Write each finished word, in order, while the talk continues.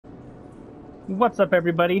What's up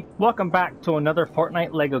everybody? Welcome back to another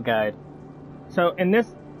Fortnite LEGO guide. So in this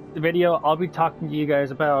video I'll be talking to you guys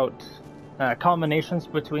about combinations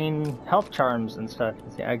between health charms and stuff.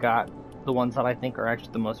 You see, I got the ones that I think are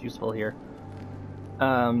actually the most useful here.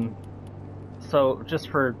 So just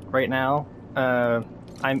for right now,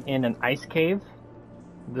 I'm in an ice cave.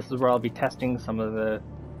 This is where I'll be testing some of the,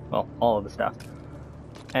 well, all of the stuff.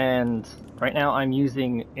 And right now I'm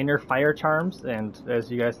using inner fire charms, and as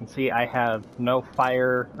you guys can see, I have no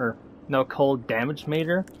fire or no cold damage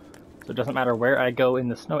meter. So it doesn't matter where I go in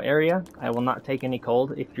the snow area, I will not take any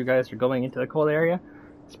cold. If you guys are going into the cold area,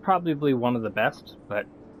 it's probably one of the best, but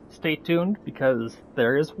stay tuned because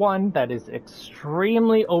there is one that is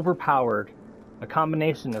extremely overpowered. A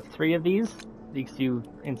combination of 3 of these makes you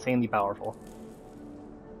insanely powerful.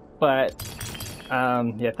 But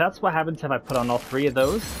yeah, that's what happens if I put on all 3 of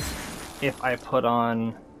those. If I put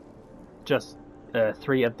on just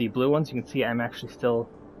 3 of the blue ones, you can see I'm actually still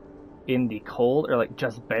in the cold, or like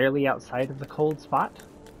just barely outside of the cold spot.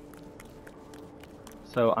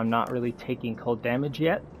 So I'm not really taking cold damage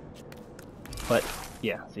yet. But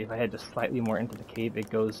yeah, see, if I head just slightly more into the cave, it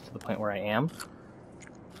goes to the point where I am.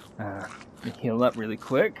 Let me heal up really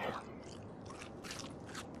quick.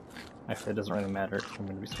 Actually, it doesn't really matter, I'm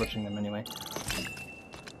going to be switching them anyway.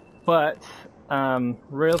 But,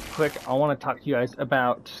 real quick, I want to talk to you guys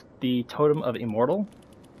about the Totem of Immortal.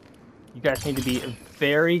 You guys need to be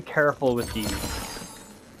very careful with these.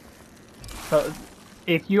 So,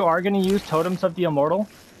 if you are going to use Totems of the Immortal,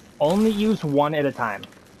 only use 1 at a time.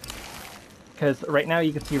 Because right now,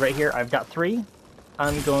 you can see right here, I've got 3.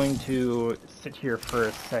 I'm going to sit here for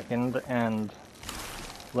a second and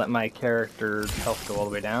let my character's health go all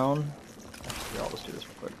the way down. Actually, I'll just do this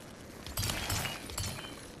real quick.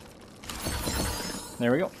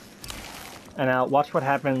 There we go. And now watch what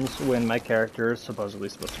happens when my character is supposedly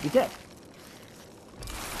supposed to be dead.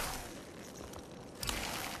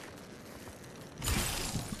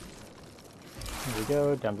 There we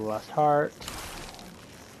go, down to the last heart.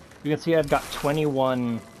 You can see I've got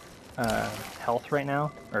 21 health right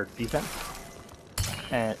now, or defense.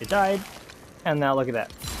 And it died, and now look at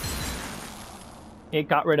that. It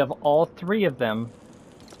got rid of all 3 of them,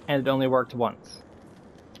 and it only worked once.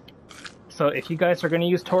 So if you guys are going to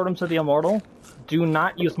use Totems of the Immortal, do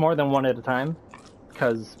not use more than 1 at a time,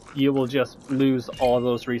 because you will just lose all of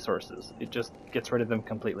those resources. It just gets rid of them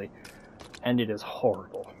completely, and it is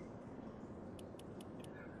horrible.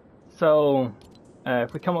 So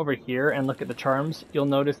if we come over here and look at the charms, you'll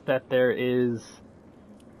notice that there is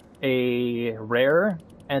a rare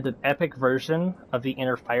and an epic version of the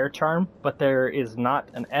inner fire charm, but there is not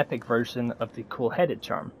an epic version of the cool-headed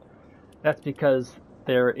charm. That's because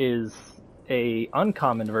there is a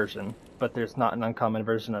uncommon version, but there's not an uncommon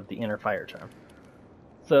version of the inner fire charm.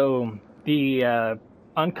 So the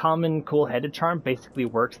uncommon cool-headed charm basically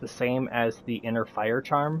works the same as the inner fire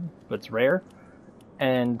charm, but it's rare,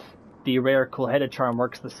 and the rare cool-headed charm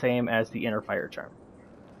works the same as the inner fire charm.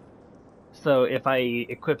 So if I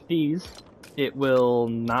equip these, it will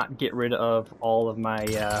not get rid of all of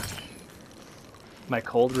my my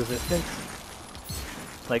cold resistance.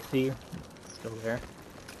 Like, see, it's still there.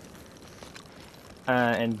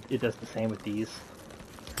 And it does the same with these.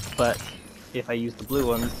 But if I use the blue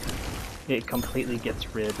ones, it completely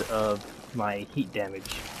gets rid of my heat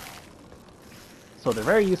damage. So they're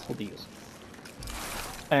very useful to use.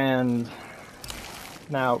 And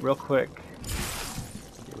now, real quick,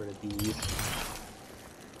 get rid of these.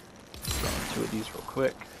 Grab 2 of these real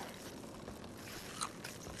quick.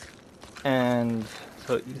 And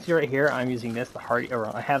so you can see right here, I'm using this, the Hardy,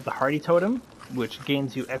 or I have the Hardy Totem, which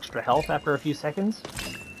gains you extra health after a few seconds.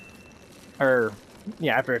 Or,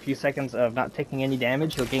 yeah, after a few seconds of not taking any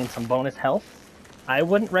damage, you'll gain some bonus health. I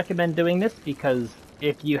wouldn't recommend doing this because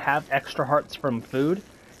if you have extra hearts from food,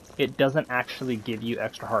 it doesn't actually give you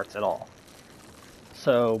extra hearts at all.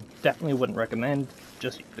 So, definitely wouldn't recommend,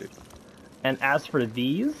 just eat food. And as for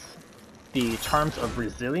these, the Charms of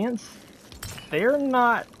Resilience, they're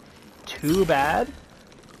not too bad.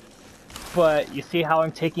 But you see how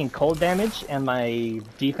I'm taking cold damage and my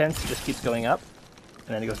defense just keeps going up?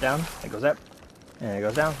 And then it goes down, it goes up, and it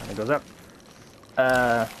goes down, and it goes up.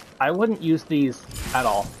 I wouldn't use these at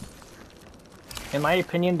all. In my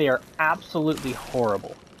opinion, they are absolutely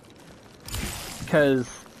horrible. Because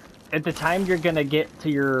at the time you're going to get to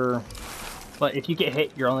your... Well, if you get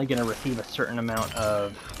hit, you're only going to receive a certain amount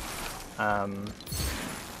of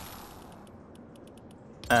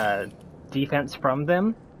defense from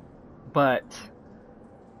them. But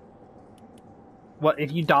what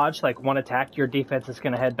if you dodge like 1 attack, your defense is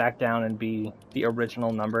going to head back down and be the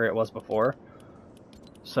original number it was before.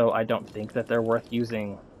 so I don't think that they're worth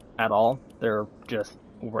using at all. They're just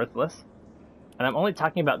worthless. And I'm only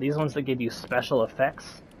talking about these ones that give you special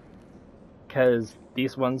effects, because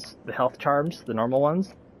these ones, the health charms, the normal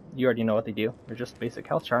ones, you already know what they do. They're just basic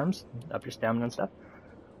health charms, up your stamina and stuff.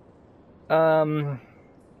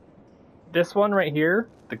 This one right here,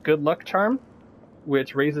 the good luck charm,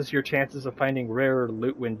 which raises your chances of finding rare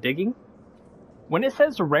loot when digging. When it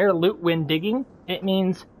says rare loot when digging, it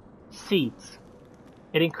means seeds.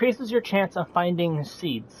 It increases your chance of finding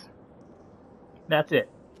seeds. That's it.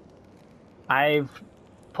 I've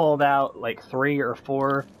pulled out like 3 or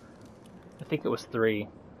 4, I think it was 3,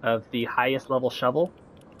 of the highest level shovel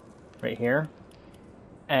right here.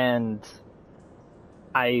 And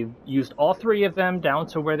I used all 3 of them down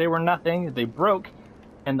to where they were nothing. They broke,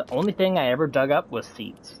 and the only thing I ever dug up was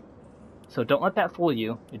seeds. So don't let that fool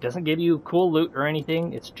you. It doesn't give you cool loot or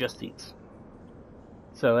anything, it's just seeds.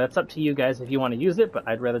 So that's up to you guys if you want to use it, but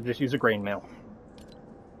I'd rather just use a grain mill.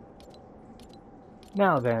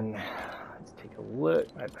 Now then, let's take a look.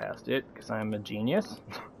 I passed it because I'm a genius.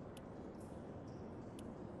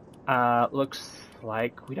 Looks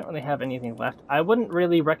like we don't really have anything left. I wouldn't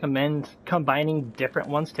really recommend combining different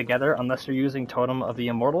ones together unless you're using Totem of the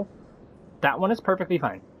Immortal. That one is perfectly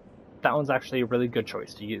fine. That one's actually a really good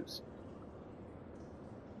choice to use.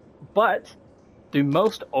 But the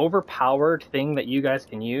most overpowered thing that you guys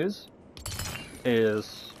can use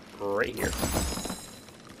is right here.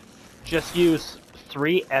 Just use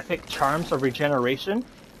 3 epic charms of regeneration,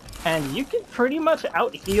 and you can pretty much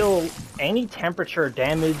out-heal any temperature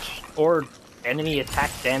damage or enemy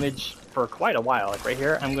attack damage for quite a while. Like right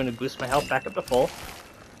here, I'm going to boost my health back up to full,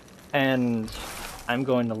 and I'm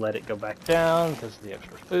going to let it go back down because of the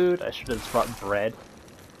extra food. I should have just brought bread.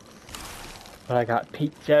 But I got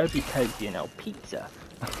pizza because, you know, pizza.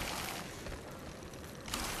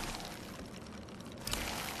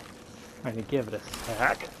 I'm going to give it a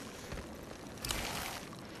sec.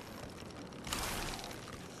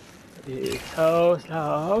 It is so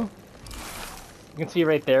slow. You can see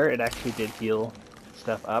right there, it actually did heal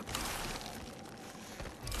stuff up.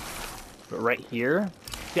 But right here,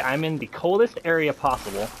 see, I'm in the coldest area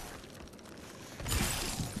possible.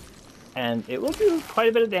 And it will do quite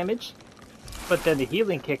a bit of damage. But then the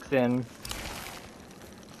healing kicks in,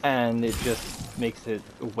 and it just makes it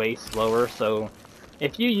way slower. So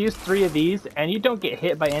if you use 3 of these and you don't get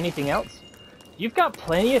hit by anything else, you've got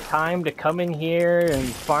plenty of time to come in here and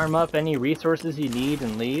farm up any resources you need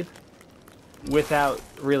and leave without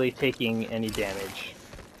really taking any damage.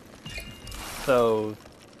 So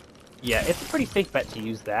yeah, it's a pretty safe bet to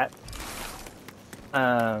use that.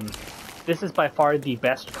 This is by far the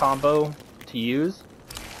best combo to use,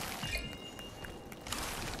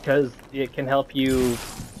 because it can help you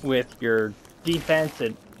with your defense.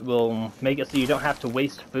 It will make it so you don't have to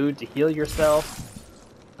waste food to heal yourself.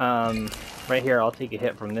 Right here, I'll take a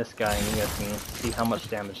hit from this guy and you guys can see how much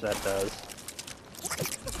damage that does.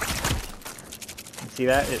 See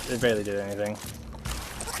that? It barely did anything.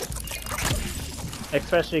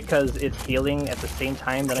 Especially because it's healing at the same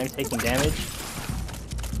time that I'm taking damage.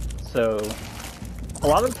 So, a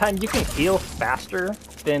lot of the time you can heal faster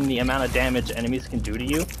than the amount of damage enemies can do to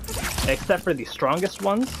you, except for the strongest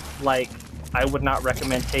ones. Like, I would not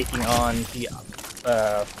recommend taking on the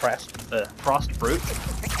Frost Brute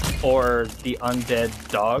or the Undead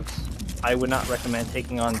Dogs. I would not recommend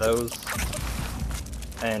taking on those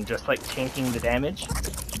and just like tanking the damage,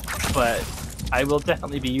 but I will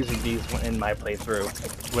definitely be using these in my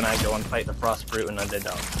playthrough when I go and fight the Frost Brute and Undead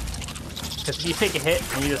Dogs. Because if you take a hit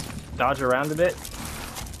and you just dodge around a bit,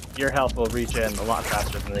 your health will regen a lot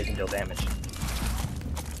faster than they can deal damage.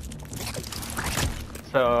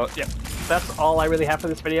 So, yeah, that's all I really have for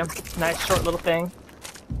this video. Nice short little thing,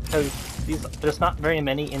 because there's not very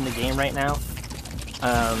many in the game right now.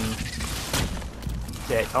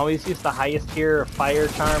 Yeah, always use the highest tier fire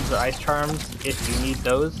charms or ice charms if you need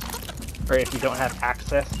those, or if you don't have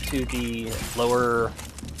access to the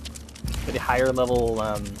higher level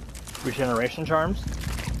regeneration charms.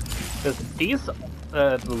 Because these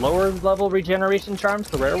the lower level regeneration charms,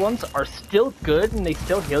 the rare ones, are still good and they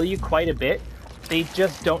still heal you quite a bit. They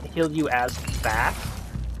just don't heal you as fast,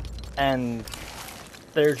 and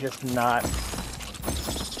they're just not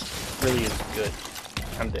really as good.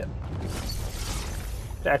 I'm dead.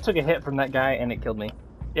 I took a hit from that guy and it killed me.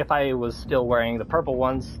 If I was still wearing the purple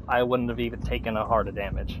ones, I wouldn't have even taken a heart of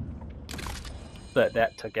damage. But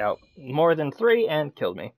that took out more than 3 and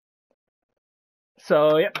killed me.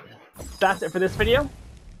 So, yep, that's it for this video.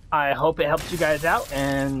 I hope it helps you guys out,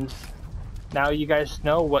 and now you guys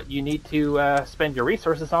know what you need to spend your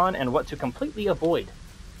resources on and what to completely avoid.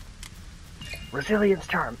 Resilience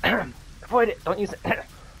charm. Avoid it. Don't use it.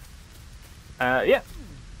 Yeah.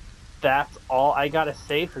 That's all I gotta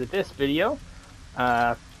say for this video.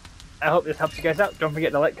 I hope this helps you guys out. Don't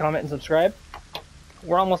forget to like, comment, and subscribe.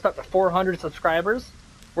 We're almost up to 400 subscribers.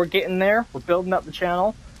 We're getting there. We're building up the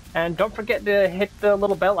channel. And don't forget to hit the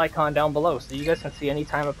little bell icon down below so you guys can see any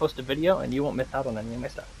time I post a video and you won't miss out on any of my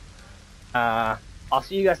stuff. I'll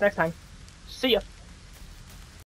see you guys next time. See ya!